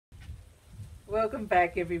Welcome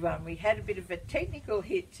back, everyone. We had a bit of a technical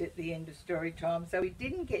hitch at the end of story time, so we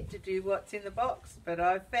didn't get to do what's in the box, but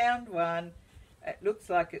I found one. It looks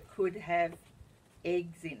like it could have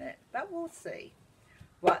eggs in it, but we'll see.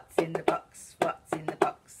 What's in the box? What's in the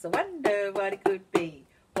box? I wonder what it could be.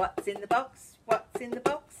 What's in the box? What's in the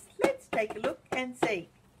box? Let's take a look and see.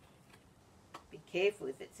 Be careful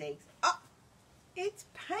if it's eggs. Oh, it's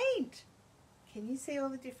paint. Can you see all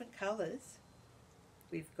the different colours?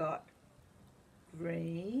 We've got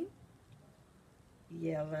green,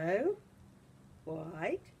 yellow,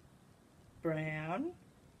 white, brown,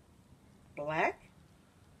 black,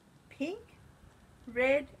 pink,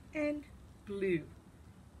 red and blue.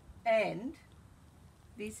 And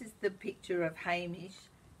this is the picture of Hamish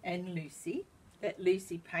and Lucy that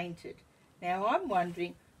Lucy painted. Now I'm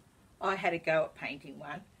wondering, I had a go at painting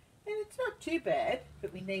one and it's not too bad,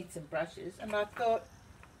 but we need some brushes, and I thought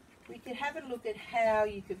we could have a look at how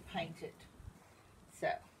you could paint it. So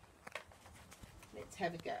let's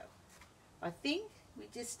have a go. I think we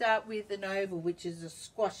just start with an oval, which is a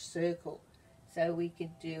squash circle. So we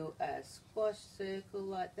could do a squash circle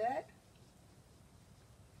like that.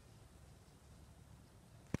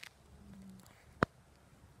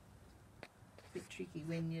 A bit tricky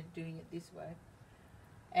when you're doing it this way.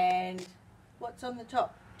 And what's on the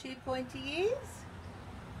top? 2 pointy ears.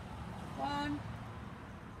 1,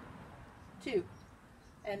 2.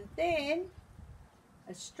 And then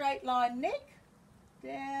a straight line neck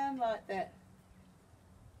down like that.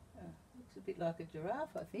 Oh, looks a bit like a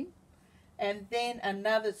giraffe, I think. And then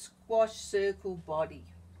another squash circle body,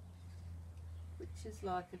 which is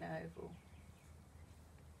like an oval.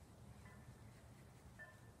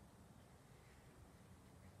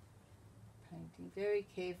 Painting very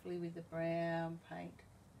carefully with the brown paint.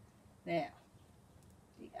 Now,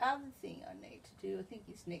 the other thing I need to do, I think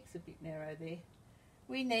his neck's a bit narrow there.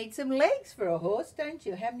 We need some legs for a horse, don't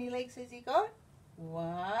you? How many legs has he got?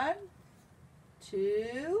 1,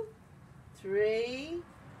 2, 3,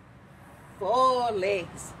 4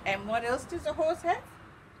 legs. And what else does a horse have?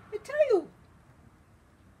 A tail.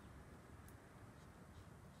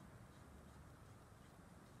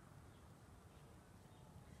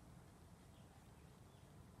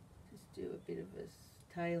 Just do a bit of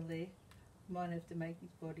a tail there. Might have to make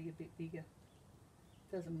his body a bit bigger.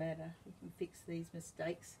 Doesn't matter, we can fix these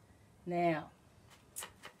mistakes. Now,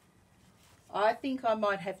 I think I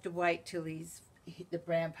might have to wait till the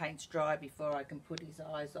brown paint's dry before I can put his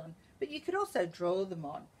eyes on. But you could also draw them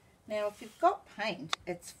on. Now, if you've got paint,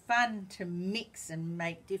 it's fun to mix and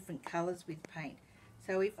make different colours with paint.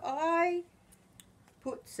 So if I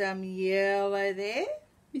put some yellow there.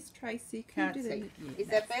 Miss Tracy, can you do that? Is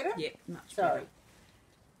that better? Yep, much Sorry. better.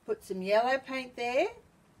 Put some yellow paint there.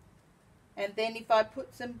 And then if I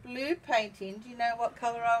put some blue paint in, do you know what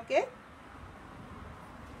colour I'll get?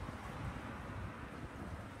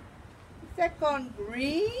 Has that gone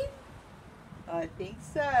green? I think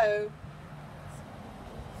so.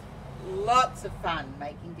 Lots of fun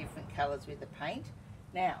making different colours with the paint.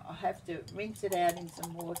 Now, I have to rinse it out in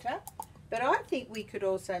some water. But I think we could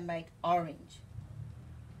also make orange.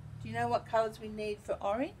 Do you know what colours we need for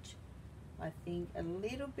orange? I think a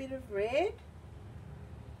little bit of red.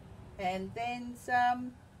 And then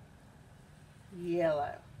some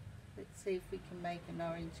yellow. Let's see if we can make an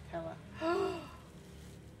orange colour.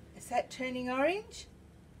 Is that turning orange?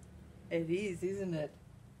 It is, isn't it?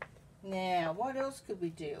 Now, what else could we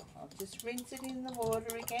do? I'll just rinse it in the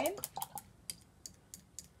water again.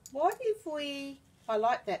 What if I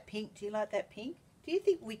like that pink. Do you like that pink? Do you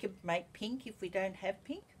think we could make pink if we don't have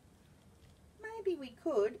pink? Maybe we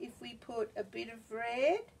could if we put a bit of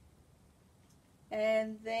red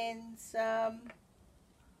and then some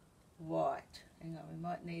white. Hang on, we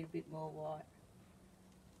might need a bit more white.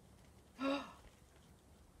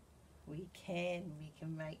 We can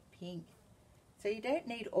make pink. So you don't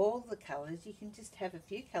need all the colours, you can just have a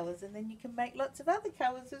few colours and then you can make lots of other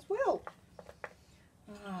colours as well.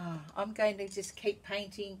 I'm going to just keep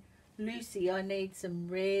painting Lucy. I need some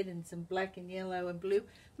red and some black and yellow and blue.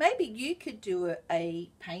 Maybe you could do a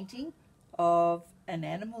painting of an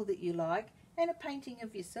animal that you like and a painting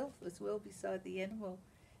of yourself as well beside the animal.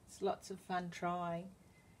 It's lots of fun trying.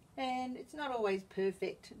 And it's not always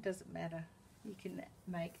perfect, it doesn't matter. You can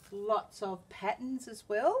make lots of patterns as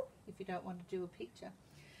well if you don't want to do a picture.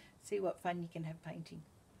 See what fun you can have painting.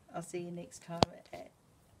 I'll see you next time at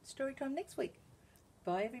Storytime next week.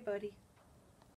 Bye everybody.